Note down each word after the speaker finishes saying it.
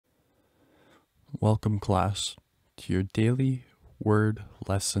Welcome, class, to your daily word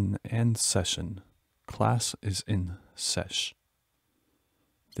lesson and session. Class is in sesh.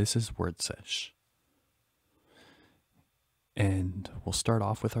 This is word sesh. And we'll start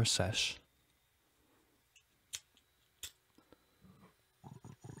off with our sesh.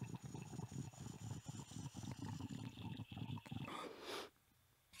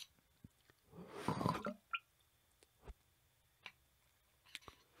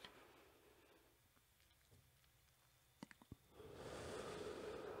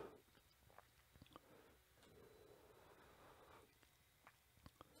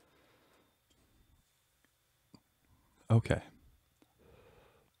 Okay.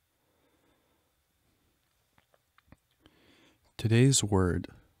 Today's word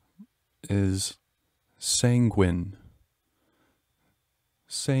is sanguine.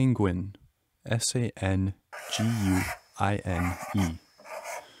 Sanguine. S-A-N-G-U-I-N-E.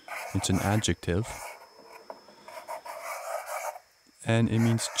 It's an adjective. And it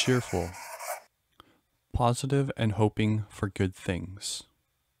means cheerful, positive, and hoping for good things.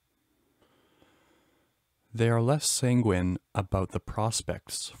 They are less sanguine about the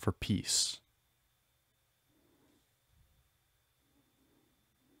prospects for peace.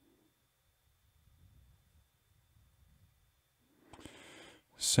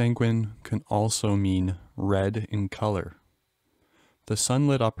 Sanguine can also mean red in color. The sun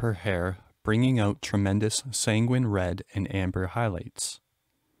lit up her hair, bringing out tremendous sanguine red and amber highlights.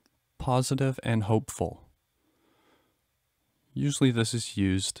 Positive and hopeful. Usually this is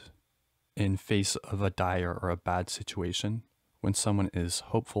used in face of a dire or a bad situation when someone is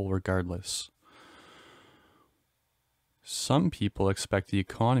hopeful regardless. Some people expect the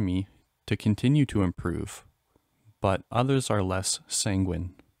economy to continue to improve, but others are less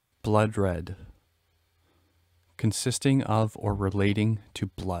sanguine. Blood red. Consisting of or relating to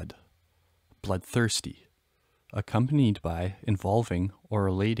blood. Bloodthirsty. Accompanied by, involving, or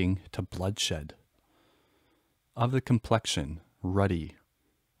relating to bloodshed. Of the complexion, ruddy,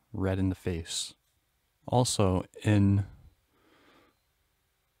 red in the face. Also, in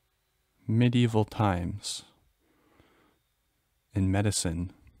medieval times, in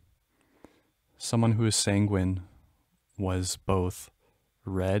medicine, someone who is sanguine was both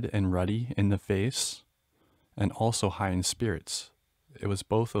red and ruddy in the face and also high in spirits. It was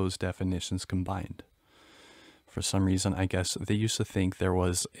both those definitions combined. For some reason, I guess they used to think there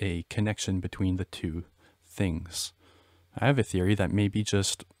was a connection between the two things. I have a theory that maybe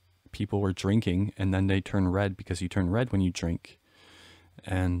just people were drinking and then they turn red because you turn red when you drink,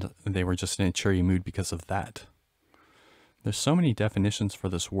 and they were just in a cheery mood because of that. There's so many definitions for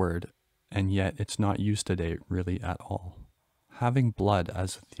this word, and yet it's not used today really at all. Having blood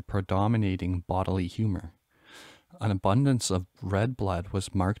as the predominating bodily humor. An abundance of red blood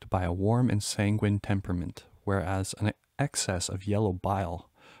was marked by a warm and sanguine temperament, whereas an excess of yellow bile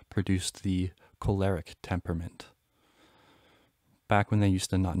produced the choleric temperament. Back when they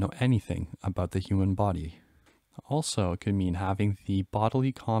used to not know anything about the human body. Also, it could mean having the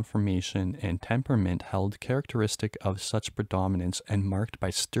bodily conformation and temperament held characteristic of such predominance and marked by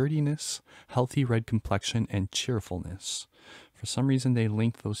sturdiness, healthy red complexion, and cheerfulness. For some reason, they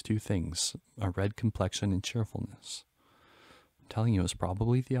link those two things, a red complexion and cheerfulness. I'm telling you, it's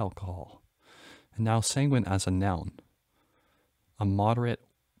probably the alcohol. And now sanguine as a noun. A moderate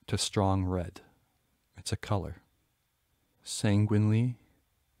to strong red. It's a color. Sanguinely,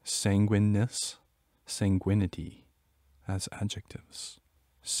 sanguineness, sanguinity as adjectives.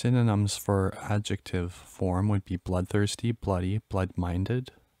 Synonyms for adjective form would be bloodthirsty, bloody, bloody-minded,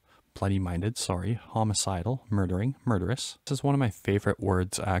 homicidal, murdering, murderous. This is one of my favorite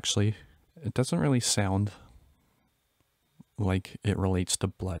words, actually. It doesn't really sound like it relates to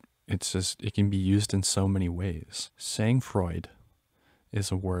blood. It's just, it can be used in so many ways. Sang-froid is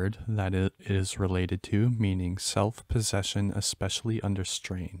a word that it is related to, meaning self-possession, especially under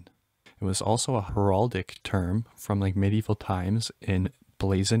strain. It was also a heraldic term from like medieval times in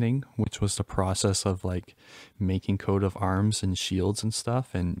blazoning, which was the process of like making coat of arms and shields and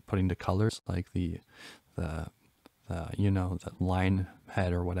stuff and putting the colors, like the lion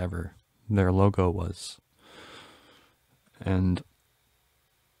head or whatever their logo was. And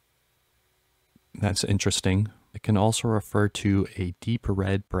that's interesting. It can also refer to a deep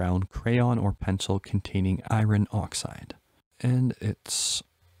red brown crayon or pencil containing iron oxide, and its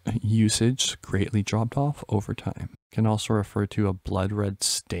usage greatly dropped off over time. It can also refer to a blood red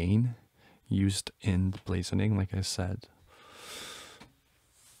stain used in blazoning, like I said.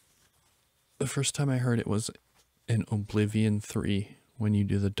 The first time I heard it was in Oblivion 3 when you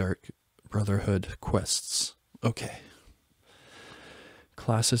do the Dark Brotherhood quests. Okay.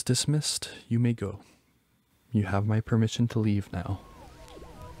 Class is dismissed. You may go. You have my permission to leave now.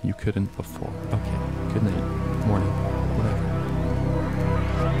 You couldn't before. Okay. Good night. Morning. Whatever.